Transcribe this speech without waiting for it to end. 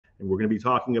and we're going to be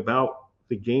talking about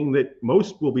the game that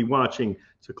most will be watching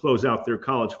to close out their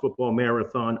college football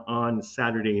marathon on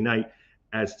Saturday night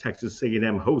as Texas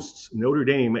A&M hosts Notre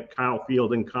Dame at Kyle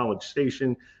Field in College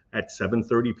Station at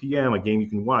 7:30 p.m., a game you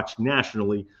can watch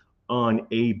nationally on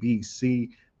ABC.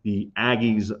 The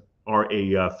Aggies are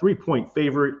a 3-point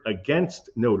favorite against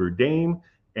Notre Dame,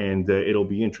 and it'll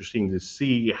be interesting to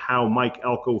see how Mike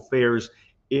Elko fares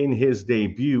in his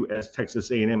debut as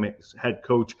Texas A&M head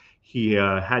coach. He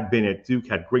had been at Duke,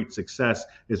 had great success,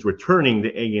 is returning to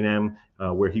A&M,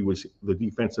 where he was the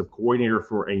defensive coordinator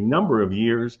for a number of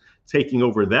years, taking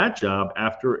over that job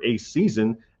after a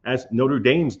season as Notre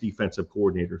Dame's defensive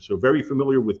coordinator. So very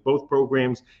familiar with both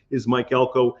programs is Mike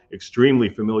Elko, extremely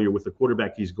familiar with the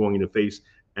quarterback he's going to face,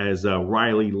 as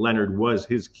Riley Leonard was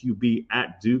his QB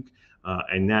at Duke,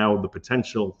 and now the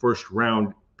potential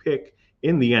first-round pick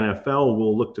in the NFL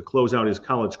will look to close out his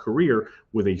college career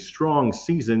with a strong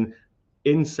season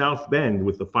in South Bend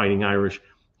with the Fighting Irish.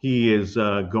 He is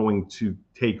going to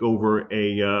take over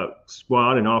a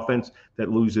squad, an offense that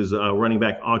loses running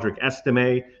back Audric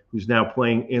Estime, who's now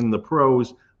playing in the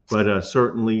pros. But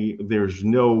certainly there's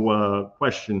no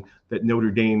question that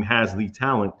Notre Dame has the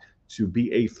talent to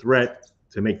be a threat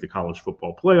to make the college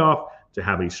football playoff, to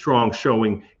have a strong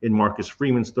showing in Marcus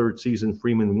Freeman's third season.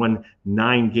 Freeman won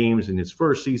 9 games in his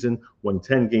first season, won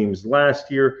 10 games last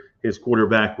year. His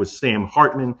quarterback was Sam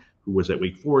Hartman, who was at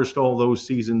Wake Forest all those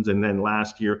seasons, and then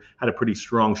last year had a pretty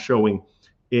strong showing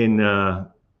in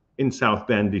South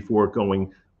Bend before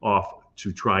going off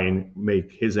to try and make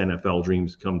his NFL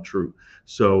dreams come true.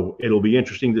 So it'll be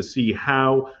interesting to see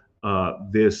how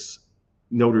this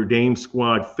Notre Dame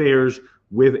squad fares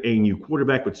with a new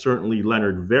quarterback, but certainly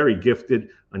Leonard, very gifted,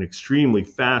 an extremely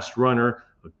fast runner,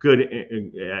 a good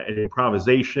at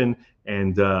improvisation,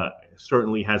 and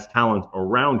certainly has talent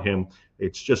around him.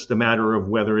 It's just a matter of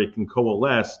whether it can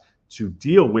coalesce to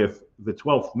deal with the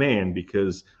 12th man,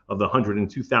 because of the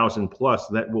 102,000 plus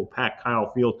that will pack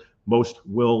Kyle Field. Most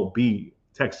will be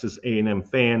Texas A&M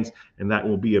fans, and that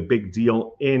will be a big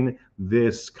deal in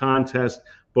this contest.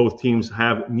 Both teams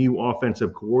have new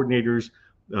offensive coordinators,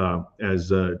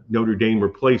 as Notre Dame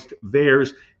replaced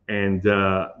theirs, and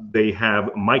they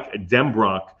have Mike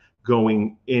Dembrock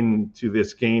going into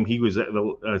this game. He was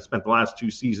spent the last 2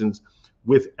 seasons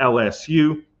with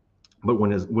LSU, but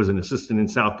was an assistant in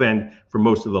South Bend for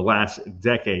most of the last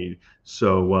decade.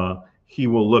 So he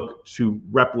will look to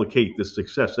replicate the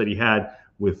success that he had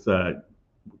with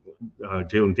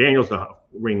Jalen Daniels, the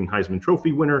reigning Heisman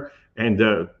Trophy winner,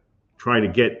 and try to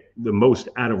get the most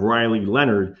out of Riley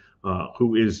Leonard,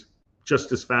 who is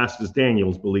just as fast as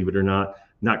Daniels, believe it or not.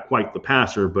 Not quite the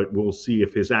passer, but we'll see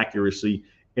if his accuracy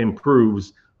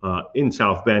improves in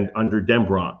South Bend under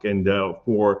Dembrock. And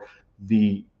for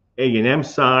the A&M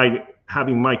side,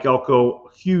 having Mike Elko,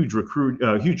 huge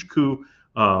coup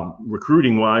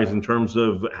recruiting-wise in terms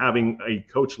of having a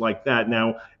coach like that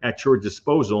now at your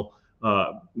disposal.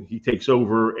 He takes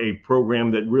over a program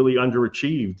that really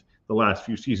underachieved the last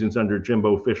few seasons under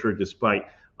Jimbo Fisher, despite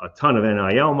a ton of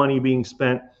NIL money being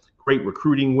spent, great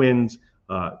recruiting wins.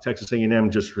 Texas A&M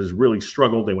just has really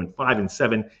struggled. They went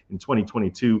 5-7 in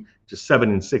 2022, just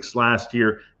 7-6 last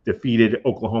year, defeated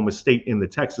Oklahoma State in the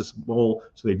Texas Bowl.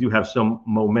 So they do have some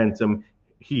momentum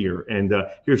here. And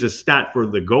here's a stat for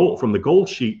the from the gold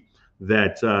sheet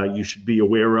that you should be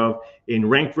aware of. In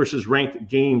ranked versus ranked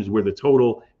games where the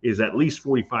total is at least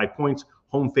 45 points,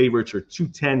 home favorites are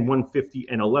 210, 150,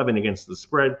 and 11 against the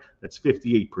spread. That's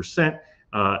 58%.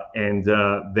 And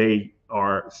they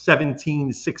are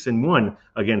 17-6-1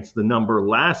 against the number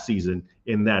last season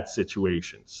in that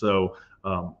situation. So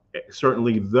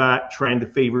certainly that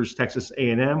trend favors Texas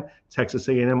A&M. Texas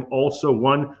A&M also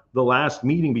won the last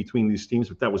meeting between these teams,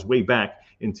 but that was way back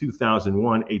in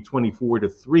 2001, a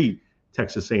 24-3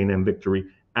 Texas A&M victory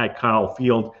at Kyle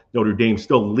Field. Notre Dame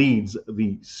still leads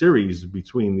the series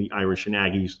between the Irish and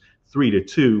Aggies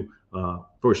 3-2.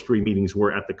 First 3 meetings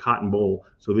were at the Cotton Bowl,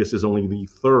 so this is only the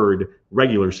 3rd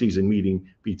regular season meeting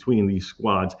between these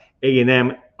squads.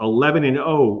 A&M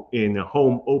 11-0 in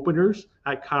home openers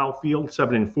at Kyle Field,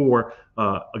 7-4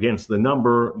 against the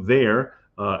number there.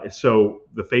 So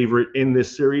the favorite in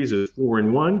this series is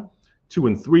 4-1,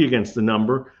 2-3 against the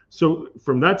number. So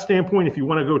from that standpoint, if you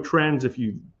want to go trends, if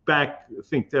you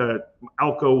think that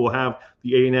Elko will have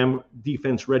the A&M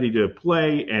defense ready to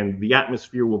play and the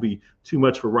atmosphere will be too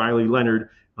much for Riley Leonard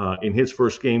in his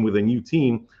first game with a new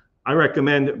team, I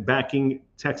recommend backing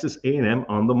Texas A&M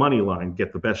on the money line.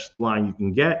 Get the best line you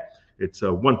can get. It's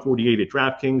 148 at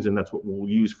DraftKings, and that's what we'll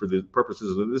use for the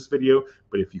purposes of this video.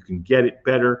 But if you can get it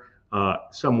better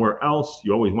somewhere else,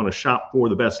 you always want to shop for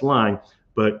the best line.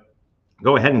 But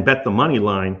go ahead and bet the money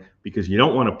line, because you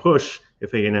don't want to push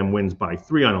if A&M wins by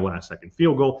 3 on a last-second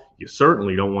field goal. You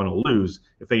certainly don't want to lose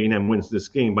if A&M wins this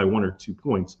game by 1 or 2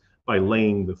 points by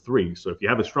laying the 3. So if you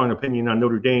have a strong opinion on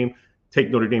Notre Dame, take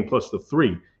Notre Dame plus the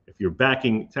 3. If you're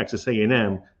backing Texas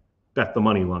A&M, bet the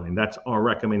money line. That's our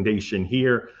recommendation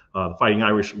here. The Fighting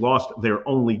Irish lost their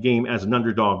only game as an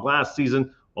underdog last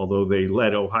season, although they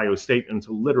led Ohio State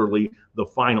until literally the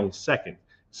final second.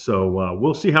 So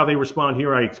we'll see how they respond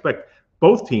here. I expect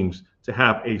both teams to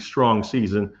have a strong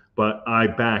season, but I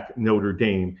back Notre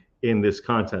Dame in this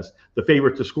contest. The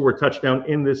favorite to score a touchdown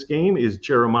in this game is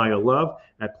Jeremiah Love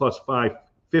at plus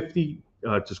 550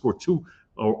 to score 2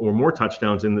 or more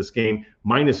touchdowns in this game,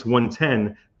 minus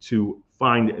 110 to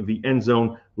find the end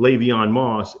zone. Le'Veon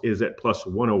Moss is at plus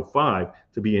 105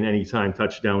 to be an anytime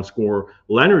touchdown scorer.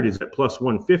 Leonard is at plus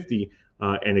 150.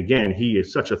 And again, he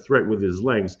is such a threat with his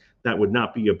legs. That would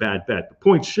not be a bad bet. The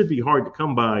points should be hard to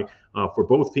come by for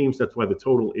both teams. That's why the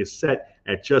total is set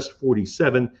at just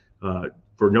 47.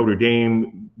 For Notre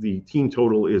Dame, the team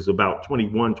total is about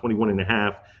 21 and a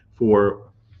half. For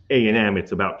A&M,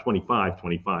 it's about 25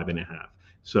 and a half.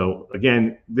 So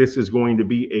again, this is going to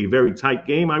be a very tight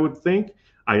game, I would think.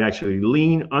 I actually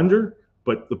lean under,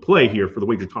 but the play here for the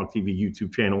Wager Talk TV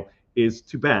YouTube channel is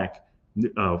to back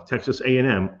Texas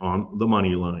A&M on the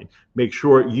money line. Make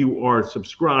sure you are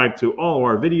subscribed to all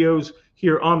our videos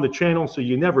here on the channel so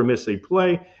you never miss a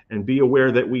play, and be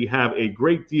aware that we have a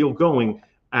great deal going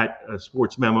at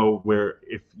Sports Memo, where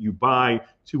if you buy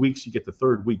 2 weeks, you get the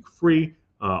 3rd week free.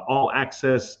 All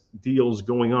access deals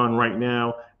going on right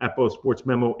now at both Sports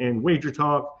Memo and Wager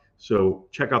Talk. So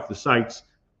check out the sites,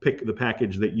 pick the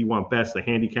package that you want best, the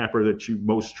handicapper that you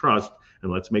most trust,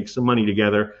 and let's make some money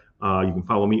together. You can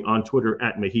follow me on Twitter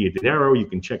at Mejia Dinero. You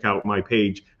can check out my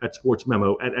page at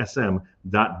sportsmemo at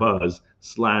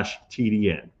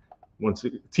sm.buzz/TDN.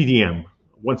 TDM.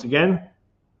 Once again,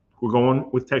 we're going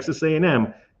with Texas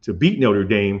A&M to beat Notre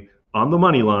Dame on the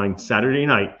money line Saturday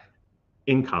night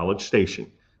in College Station.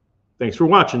 Thanks for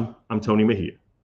watching. I'm Tony Mejia.